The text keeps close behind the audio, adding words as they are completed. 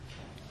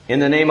In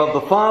the name of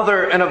the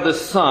Father, and of the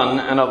Son,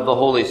 and of the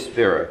Holy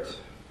Spirit.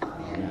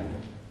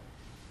 Amen.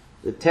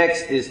 The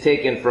text is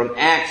taken from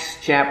Acts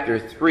chapter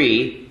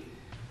 3.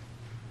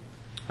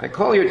 I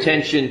call your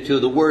attention to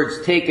the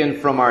words taken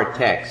from our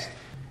text.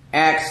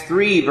 Acts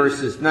 3,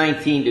 verses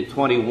 19 to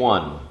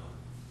 21.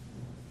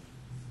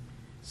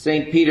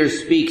 St. Peter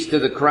speaks to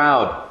the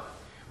crowd.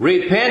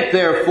 "Repent,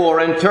 therefore,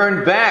 and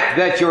turn back,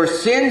 that your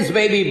sins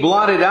may be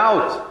blotted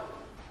out,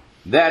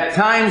 that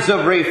times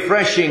of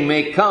refreshing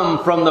may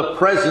come from the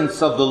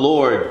presence of the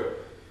Lord,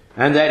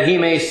 and that he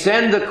may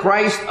send the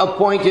Christ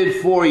appointed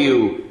for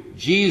you,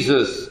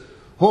 Jesus,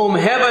 whom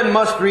heaven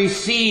must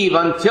receive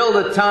until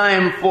the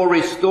time for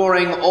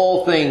restoring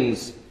all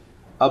things,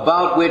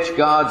 about which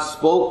God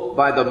spoke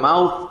by the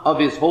mouth of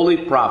his holy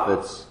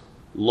prophets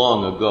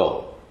long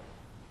ago."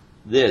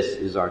 This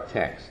is our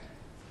text.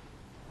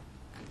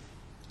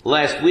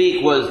 Last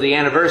week was the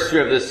anniversary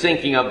of the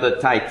sinking of the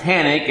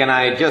Titanic, and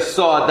I just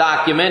saw a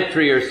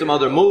documentary or some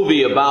other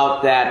movie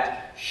about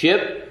that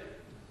ship.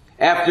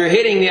 After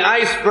hitting the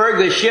iceberg,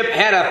 the ship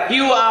had a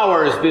few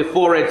hours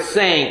before it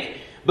sank.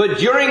 But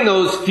during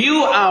those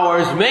few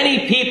hours,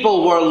 many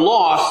people were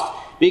lost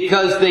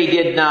because they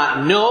did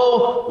not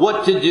know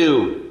what to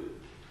do.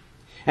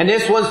 And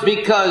this was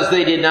because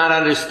they did not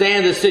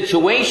understand the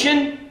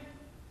situation,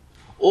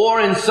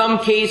 or in some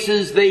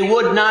cases, they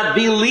would not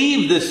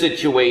believe the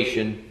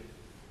situation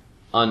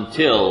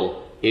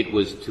until it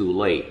was too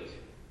late.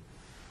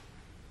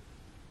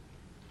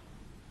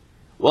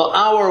 Well,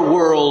 our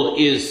world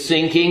is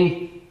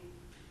sinking.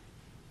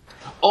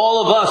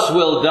 All of us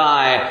will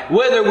die,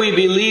 whether we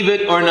believe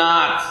it or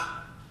not.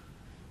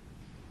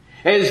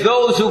 As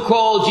those who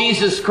call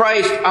Jesus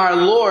Christ our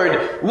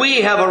Lord,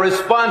 we have a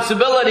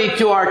responsibility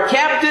to our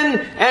captain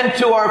and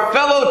to our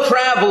fellow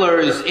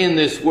travelers in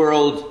this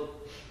world,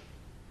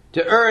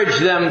 to urge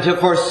them to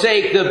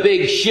forsake the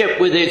big ship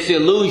with its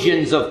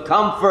illusions of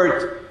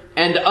comfort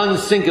and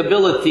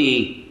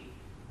unsinkability,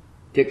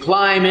 to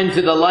climb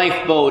into the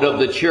lifeboat of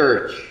the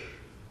church.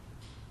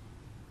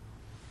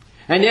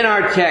 And in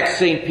our text,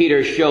 St.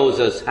 Peter shows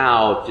us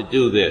how to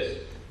do this.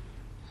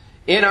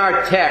 In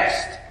our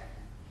text,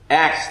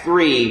 Acts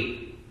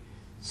 3,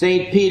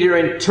 St. Peter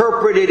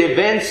interpreted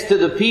events to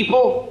the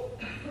people.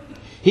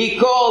 He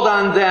called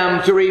on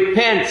them to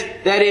repent,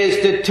 that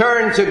is, to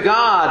turn to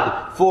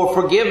God for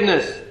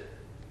forgiveness.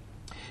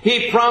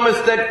 He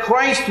promised that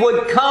Christ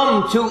would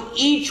come to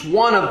each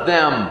one of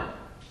them.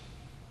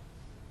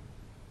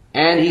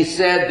 And he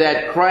said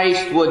that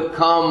Christ would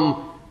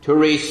come to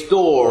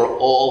restore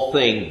all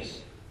things.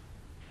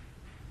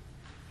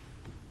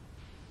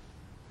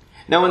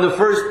 Now, in the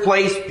first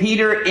place,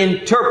 Peter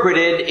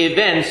interpreted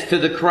events to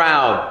the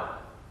crowd.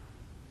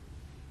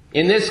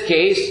 In this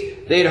case,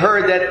 they'd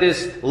heard that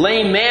this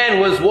lame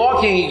man was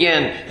walking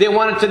again. They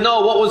wanted to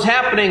know what was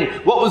happening,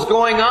 what was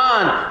going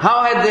on,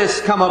 how had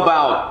this come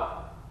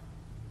about?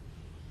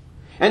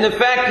 And the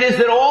fact is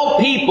that all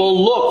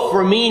people look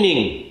for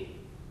meaning.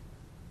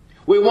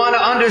 We want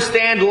to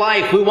understand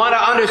life. We want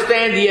to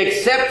understand the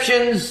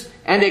exceptions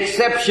and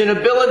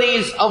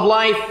exceptionabilities of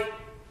life.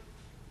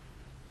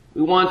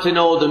 We want to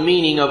know the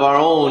meaning of our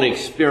own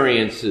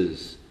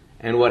experiences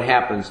and what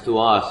happens to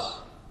us.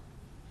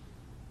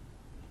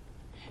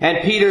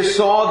 And Peter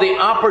saw the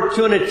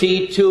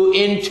opportunity to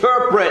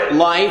interpret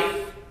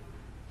life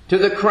to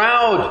the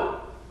crowd.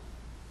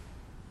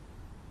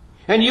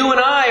 And you and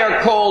I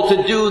are called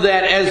to do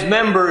that as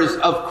members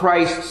of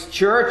Christ's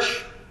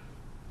church.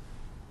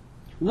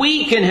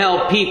 We can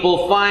help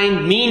people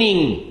find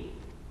meaning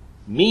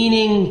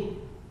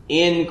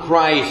in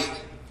Christ.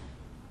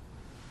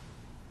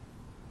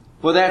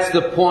 For that's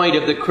the point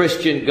of the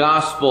Christian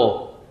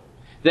gospel,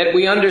 that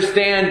we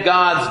understand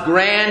God's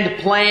grand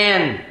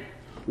plan,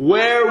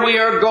 where we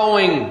are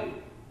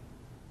going,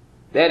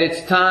 that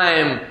it's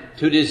time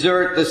to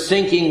desert the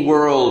sinking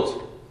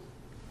world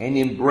and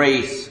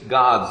embrace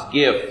God's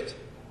gift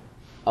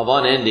of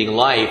unending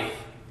life,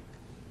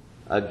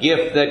 a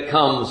gift that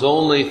comes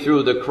only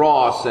through the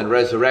cross and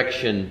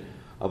resurrection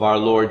of our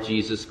Lord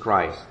Jesus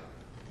Christ.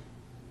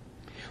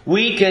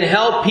 We can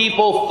help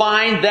people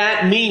find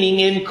that meaning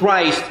in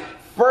Christ,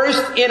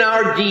 first in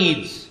our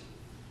deeds.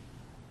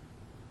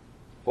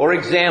 For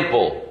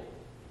example,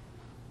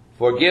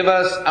 forgive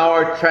us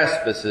our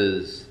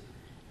trespasses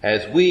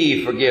as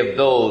we forgive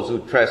those who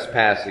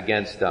trespass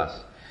against us.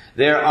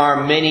 There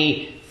are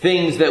many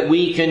things that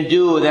we can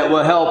do that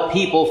will help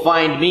people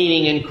find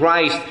meaning in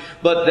Christ,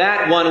 but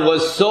that one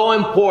was so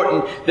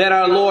important that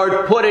our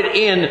Lord put it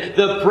in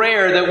the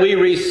prayer that we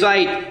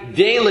recite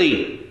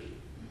daily.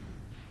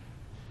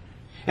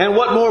 And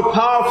what more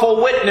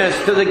powerful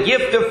witness to the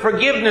gift of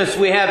forgiveness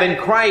we have in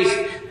Christ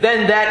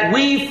than that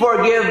we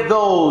forgive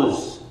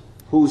those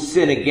who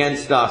sin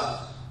against us.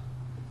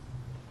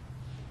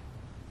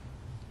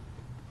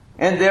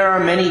 And there are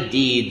many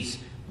deeds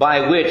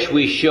by which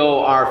we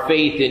show our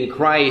faith in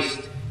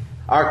Christ,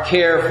 our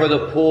care for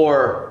the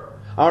poor,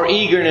 our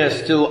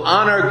eagerness to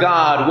honor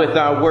God with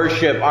our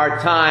worship, our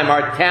time,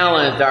 our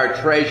talent, our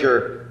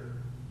treasure.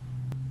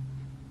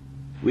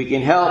 We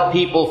can help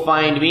people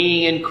find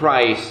meaning in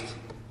Christ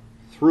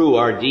through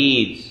our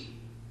deeds.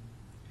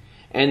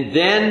 And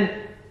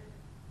then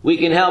we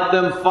can help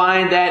them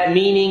find that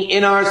meaning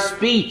in our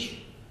speech,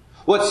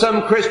 what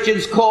some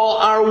Christians call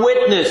our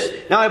witness.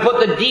 Now I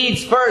put the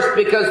deeds first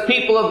because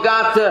people have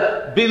got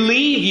to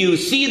believe you,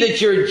 see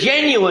that you're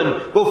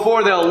genuine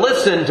before they'll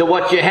listen to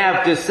what you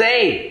have to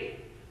say.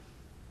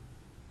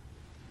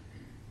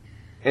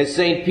 As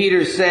St.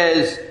 Peter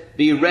says,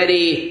 be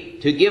ready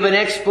to give an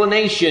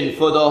explanation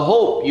for the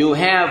hope you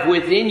have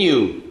within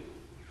you.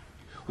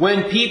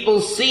 When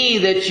people see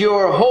that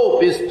your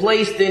hope is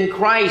placed in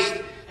Christ,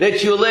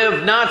 that you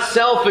live not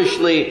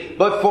selfishly,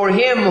 but for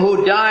Him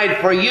who died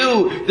for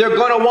you, they're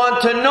going to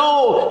want to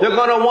know, they're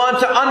going to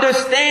want to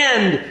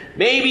understand.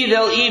 Maybe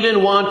they'll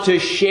even want to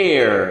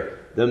share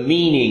the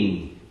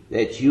meaning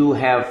that you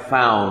have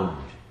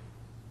found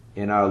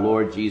in our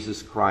Lord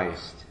Jesus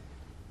Christ,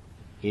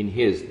 in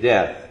His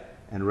death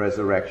and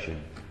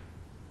resurrection.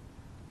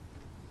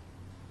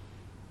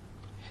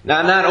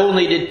 Now, not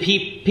only did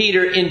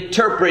Peter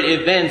interpret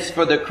events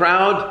for the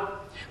crowd,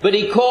 but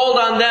he called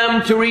on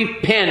them to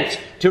repent,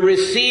 to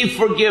receive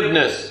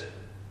forgiveness.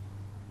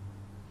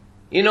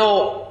 You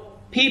know,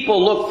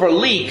 people look for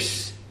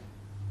leaks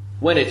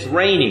when it's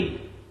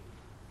raining.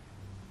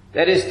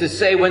 That is to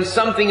say, when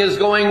something is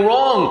going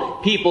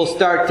wrong, people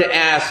start to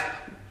ask,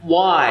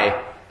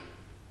 why?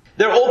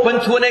 They're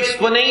open to an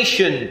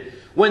explanation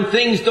when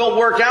things don't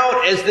work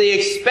out as they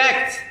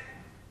expect.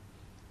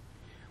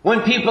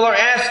 When people are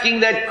asking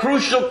that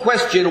crucial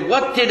question,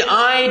 what did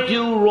I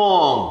do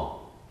wrong?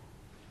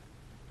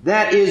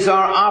 That is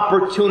our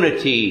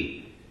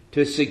opportunity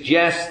to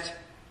suggest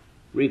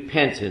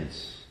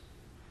repentance,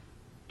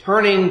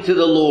 turning to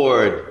the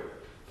Lord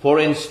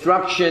for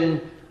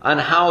instruction on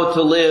how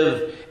to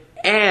live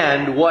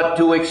and what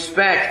to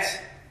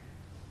expect.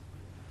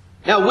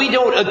 Now, we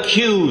don't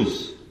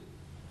accuse.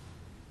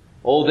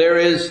 Oh, there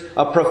is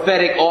a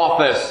prophetic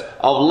office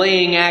of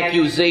laying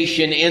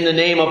accusation in the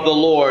name of the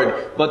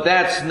Lord, but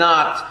that's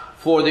not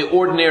for the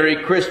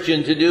ordinary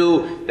Christian to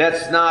do.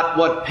 That's not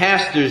what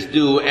pastors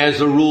do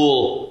as a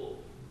rule.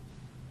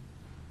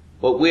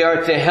 But we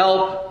are to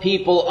help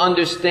people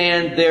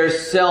understand their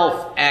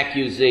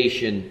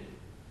self-accusation,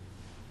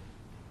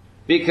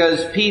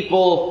 because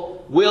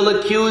people will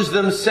accuse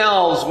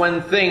themselves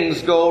when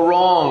things go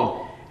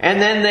wrong,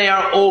 and then they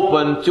are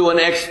open to an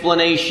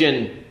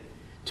explanation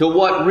to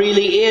what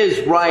really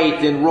is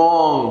right and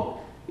wrong.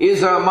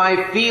 Are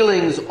my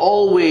feelings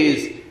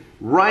always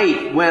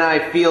right when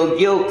I feel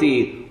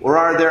guilty? Or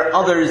are there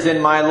others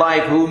in my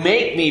life who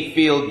make me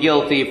feel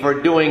guilty for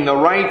doing the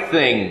right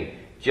thing,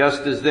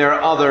 just as there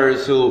are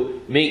others who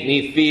make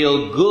me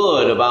feel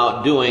good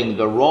about doing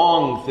the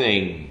wrong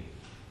thing?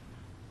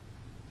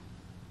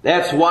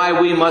 That's why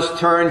we must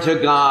turn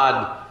to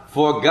God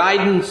for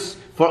guidance,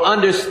 for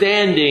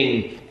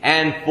understanding,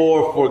 and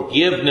for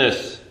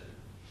forgiveness.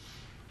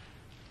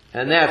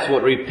 And that's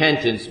what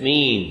repentance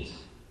means.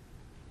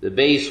 The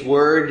base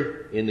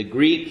word in the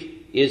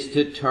Greek is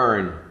to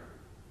turn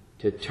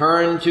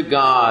to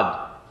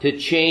God, to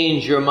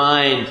change your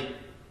mind.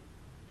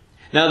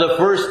 Now, the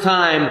first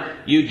time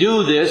you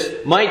do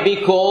this might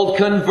be called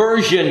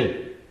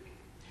conversion.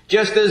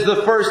 Just as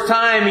the first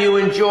time you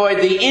enjoyed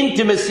the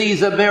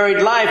intimacies of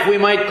married life, we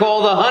might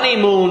call the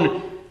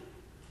honeymoon.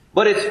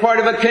 But it's part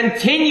of a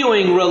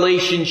continuing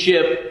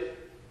relationship.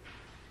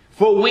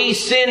 For we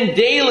sin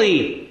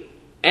daily,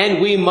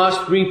 and we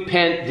must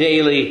repent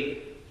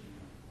daily.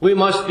 We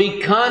must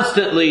be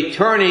constantly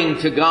turning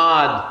to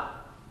God.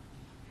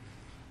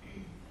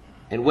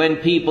 And when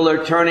people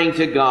are turning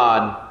to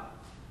God,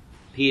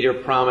 Peter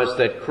promised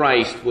that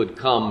Christ would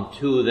come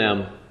to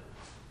them.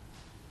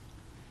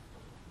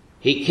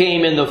 He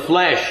came in the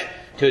flesh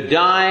to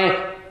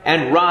die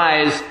and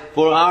rise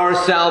for our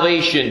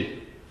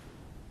salvation.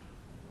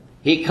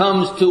 He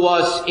comes to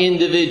us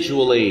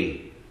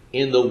individually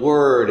in the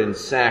Word and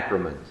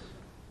sacraments.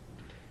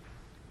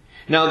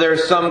 Now, there are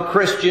some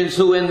Christians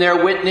who in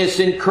their witness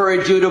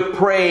encourage you to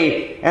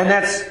pray, and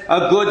that's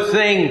a good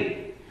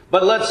thing.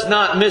 But let's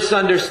not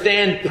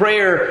misunderstand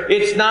prayer.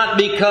 It's not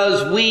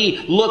because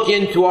we look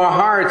into our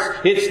hearts.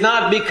 It's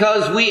not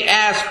because we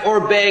ask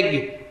or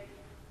beg.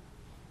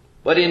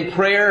 But in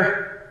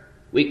prayer,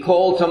 we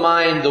call to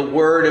mind the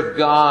Word of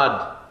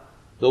God,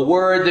 the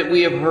Word that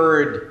we have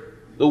heard,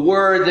 the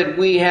Word that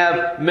we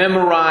have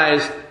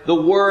memorized, the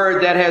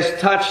Word that has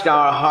touched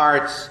our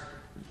hearts,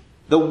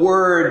 the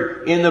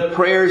Word in the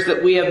prayers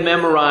that we have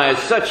memorized,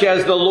 such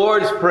as the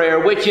Lord's Prayer,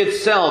 which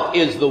itself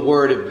is the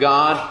Word of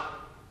God.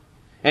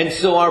 And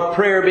so our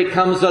prayer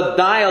becomes a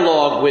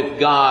dialogue with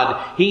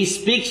God. He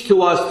speaks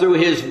to us through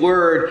His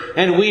Word,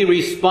 and we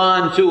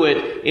respond to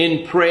it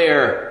in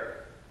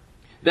prayer.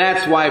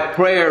 That's why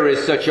prayer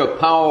is such a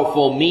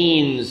powerful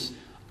means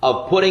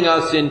of putting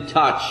us in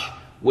touch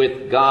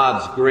with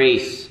God's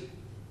grace.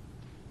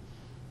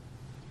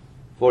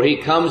 For He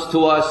comes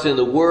to us in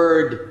the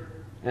Word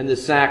and the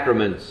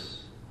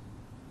sacraments,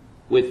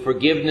 with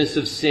forgiveness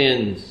of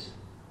sins,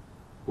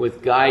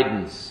 with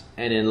guidance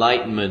and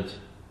enlightenment.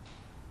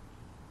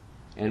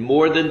 And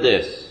more than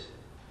this,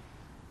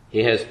 He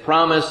has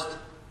promised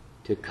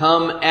to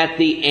come at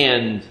the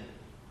end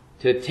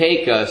to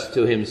take us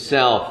to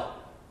Himself.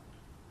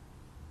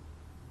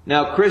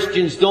 Now,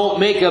 Christians don't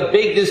make a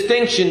big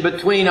distinction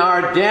between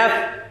our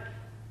death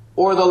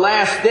or the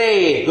last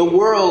day, the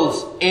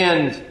world's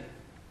end,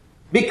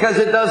 because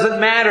it doesn't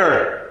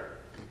matter.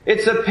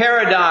 It's a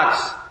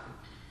paradox.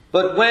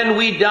 But when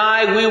we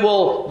die, we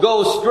will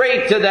go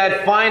straight to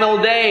that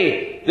final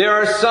day. There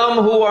are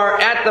some who are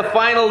at the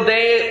final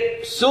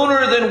day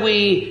sooner than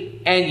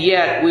we, and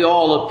yet we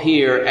all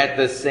appear at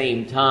the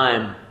same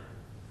time.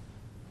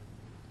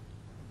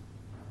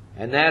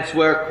 And that's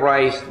where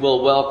Christ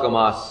will welcome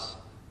us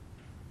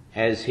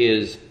as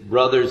His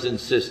brothers and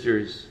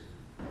sisters,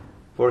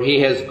 for He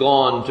has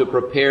gone to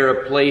prepare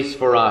a place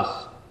for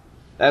us.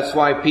 That's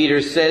why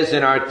Peter says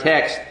in our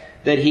text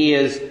that He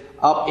is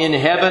up in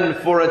heaven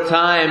for a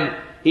time.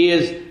 He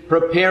is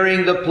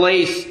preparing the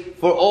place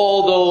for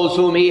all those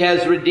whom He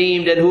has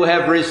redeemed and who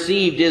have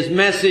received His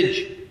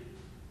message.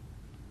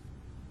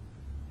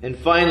 And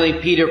finally,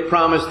 Peter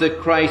promised that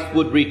Christ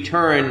would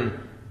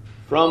return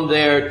from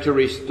there to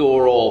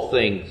restore all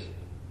things.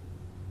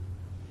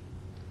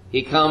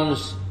 He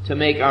comes to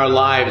make our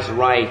lives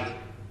right.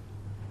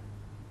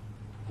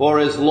 For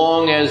as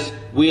long as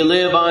we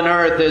live on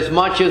earth, as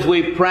much as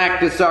we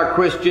practice our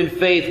Christian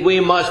faith, we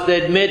must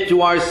admit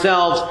to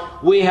ourselves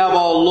we have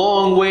a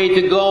long way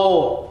to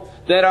go,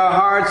 that our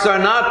hearts are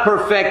not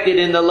perfected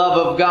in the love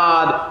of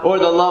God or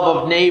the love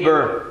of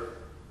neighbor.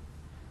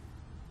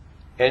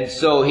 And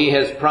so He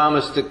has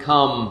promised to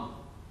come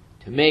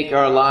to make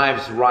our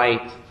lives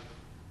right,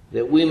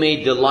 that we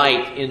may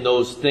delight in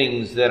those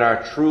things that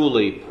are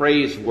truly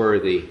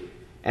praiseworthy,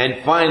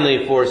 and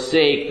finally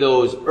forsake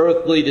those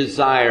earthly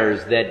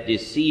desires that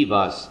deceive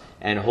us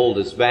and hold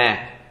us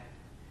back.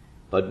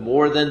 But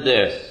more than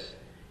this,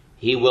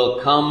 He will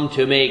come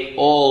to make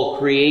all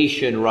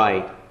creation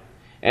right.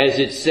 As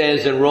it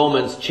says in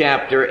Romans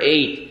chapter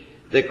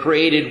 8, the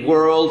created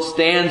world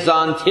stands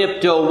on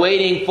tiptoe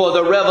waiting for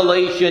the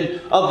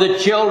revelation of the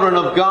children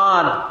of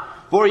God.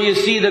 For you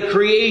see, the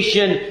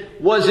creation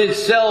was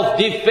itself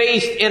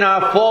defaced in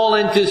our fall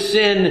into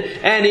sin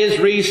and is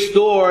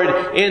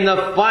restored in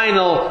the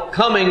final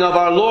coming of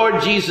our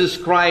Lord Jesus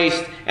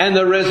Christ and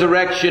the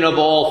resurrection of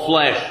all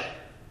flesh.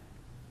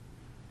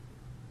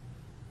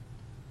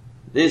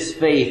 This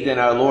faith in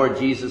our Lord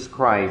Jesus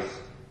Christ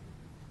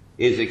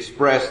is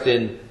expressed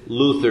in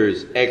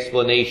Luther's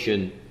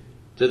explanation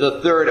to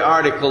the third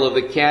article of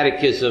the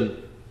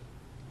Catechism.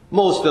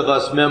 Most of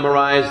us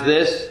memorize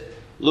this.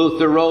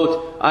 Luther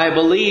wrote, "I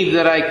believe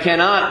that I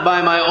cannot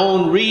by my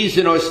own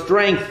reason or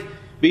strength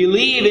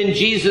believe in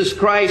Jesus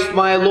Christ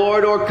my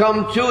Lord or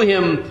come to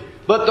Him,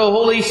 but the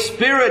Holy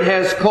Spirit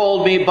has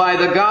called me by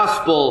the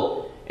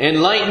gospel,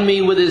 enlightened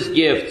me with His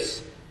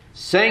gifts,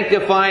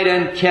 sanctified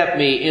and kept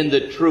me in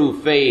the true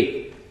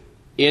faith.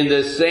 In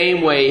the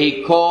same way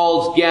He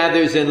calls,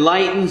 gathers,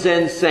 enlightens,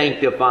 and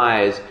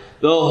sanctifies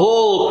the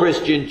whole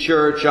Christian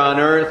church on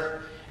earth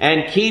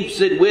and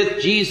keeps it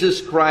with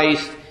Jesus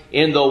Christ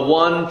in the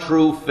one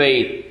true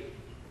faith.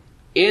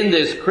 In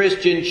this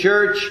Christian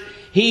church,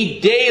 He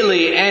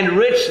daily and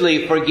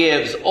richly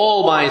forgives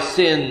all my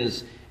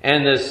sins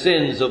and the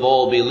sins of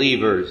all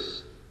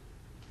believers.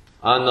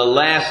 On the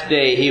last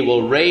day He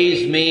will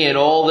raise me and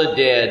all the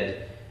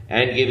dead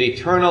and give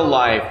eternal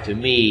life to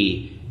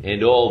me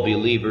and all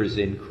believers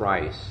in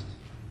Christ."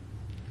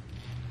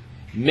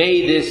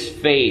 May this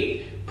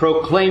faith,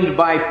 proclaimed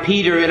by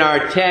Peter in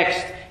our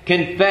text,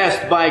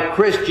 confessed by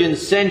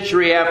Christians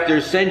century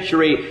after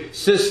century,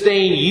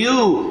 sustain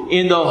you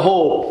in the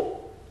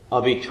hope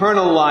of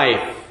eternal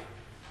life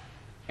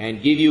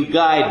and give you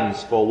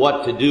guidance for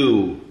what to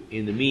do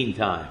in the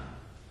meantime.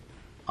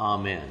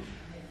 Amen.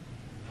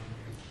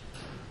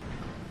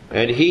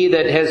 And He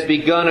that has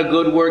begun a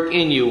good work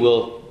in you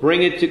will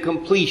bring it to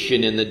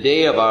completion in the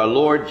day of our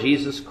Lord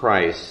Jesus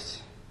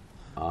Christ.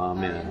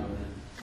 Amen.